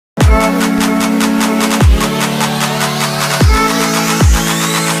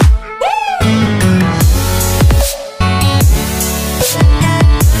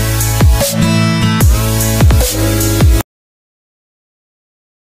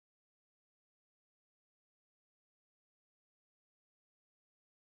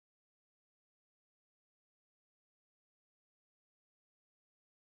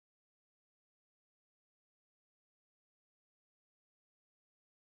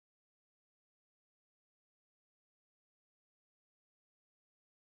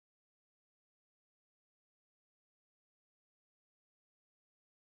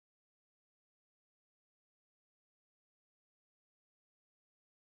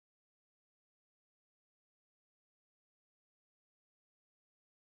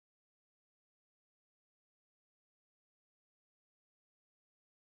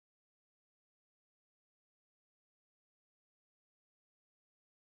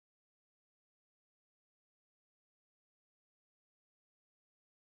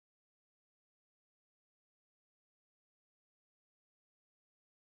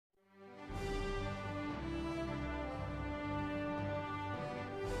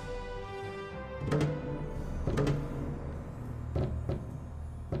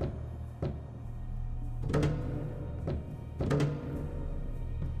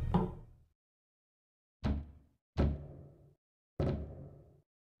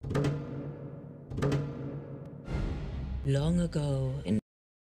Long ago in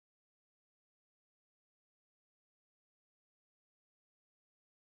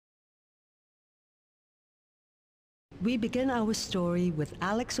We begin our story with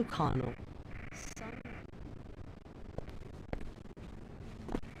Alex O'Connell.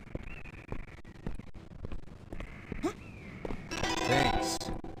 Thanks.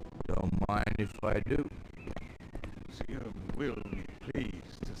 Don't mind if I do. You will be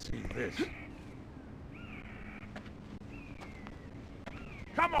pleased to see this.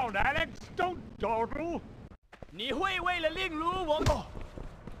 Come on, Alex, don't dawdle. 你会为了令如我？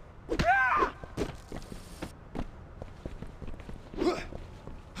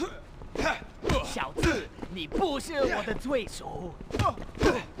小子，你不是我的对手。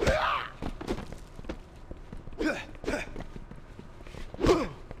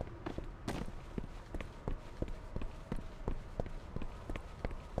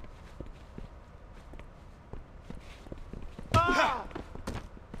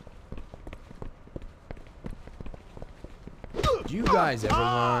Do you guys ever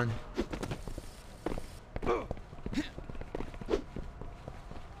learn?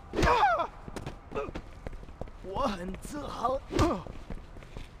 我很自豪。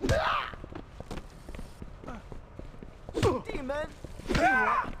兄弟们，给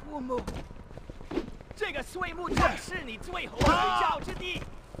我乌木。这个碎木正是你最后睡觉之地。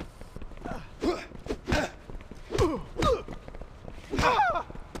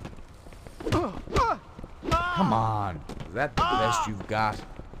Come on. Is that the best you've got?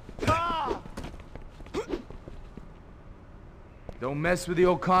 Don't mess with the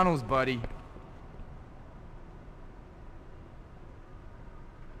O'Connells, buddy.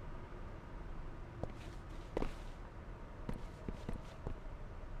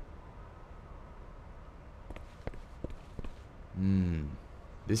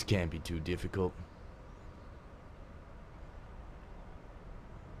 This can't be too difficult.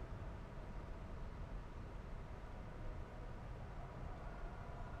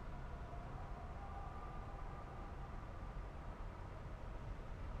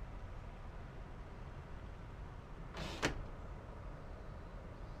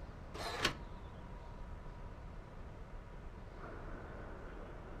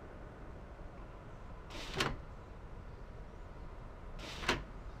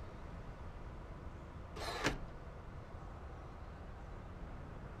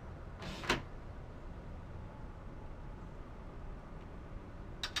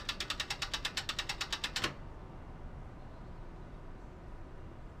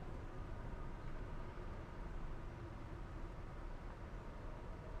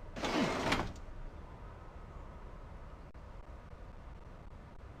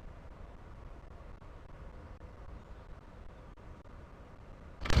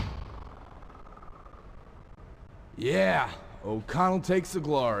 Yeah, O'Connell takes the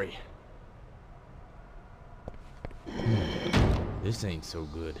glory. This ain't so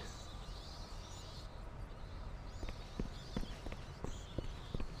good.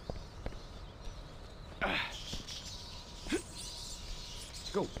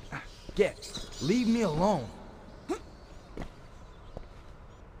 Go. Get. Leave me alone.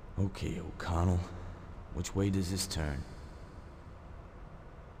 Okay, O'Connell. Which way does this turn?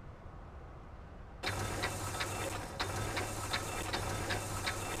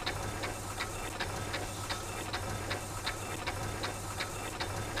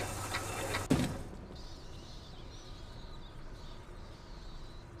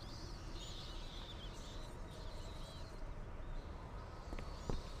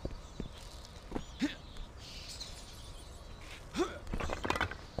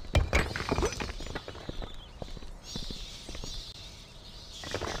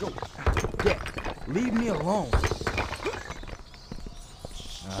 Leave me alone.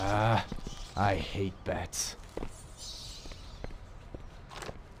 I hate bats.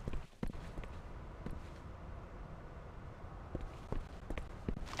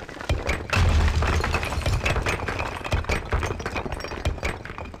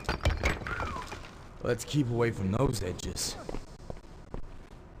 Let's keep away from those edges.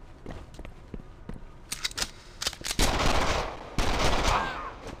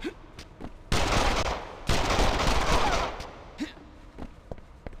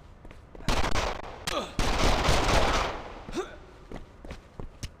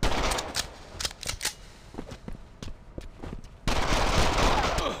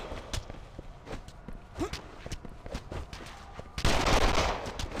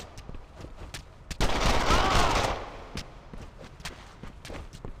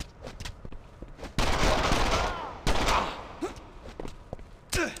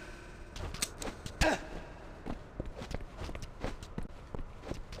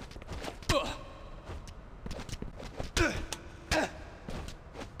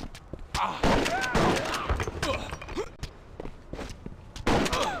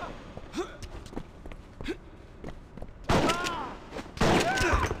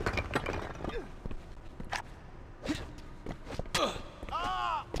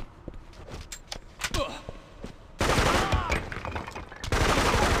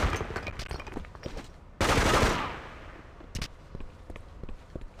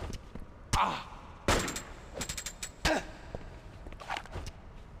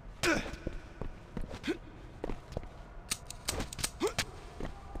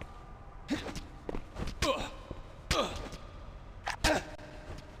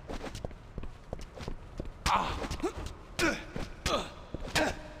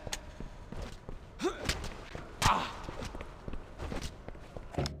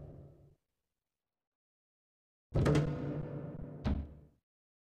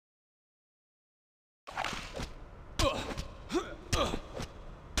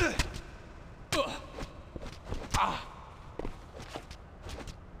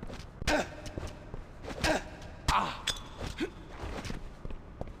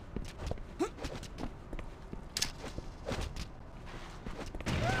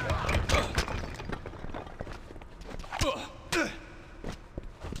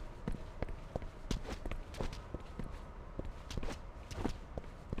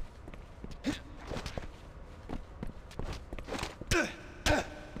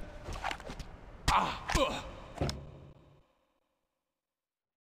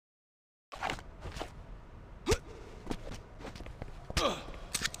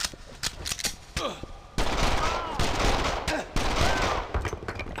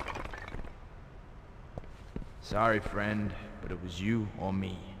 Sorry, friend, but it was you or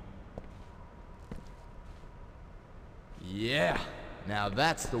me. Yeah, now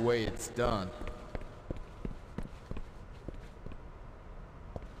that's the way it's done.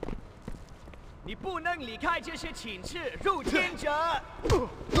 你不能离开这些寝室，入侵者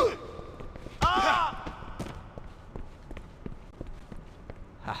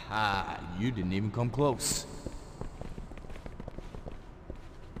！Haha, you didn't even come close.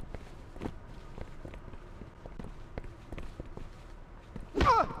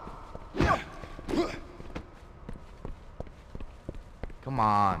 Come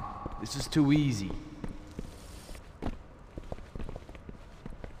on, this is too easy.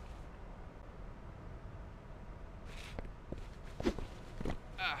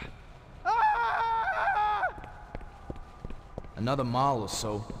 Another mile or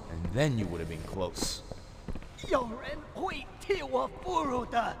so, and then you would have been close. 有人会替我俘虏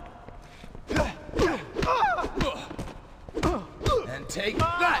的。 And take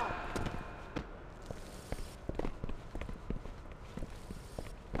that!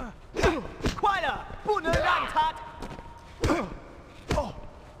 快了，不能让他。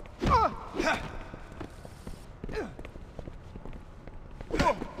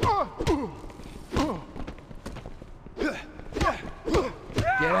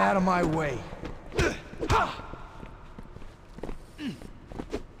Get out of my way.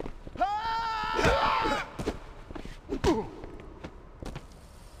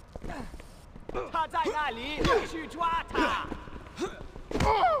 他在那里，去抓他！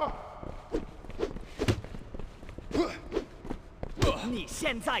你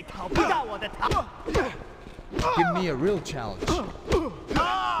现在讨不到我的糖。 Give me a real challenge.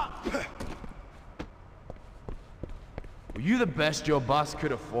 Were you the best your boss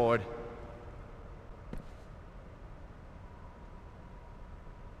could afford?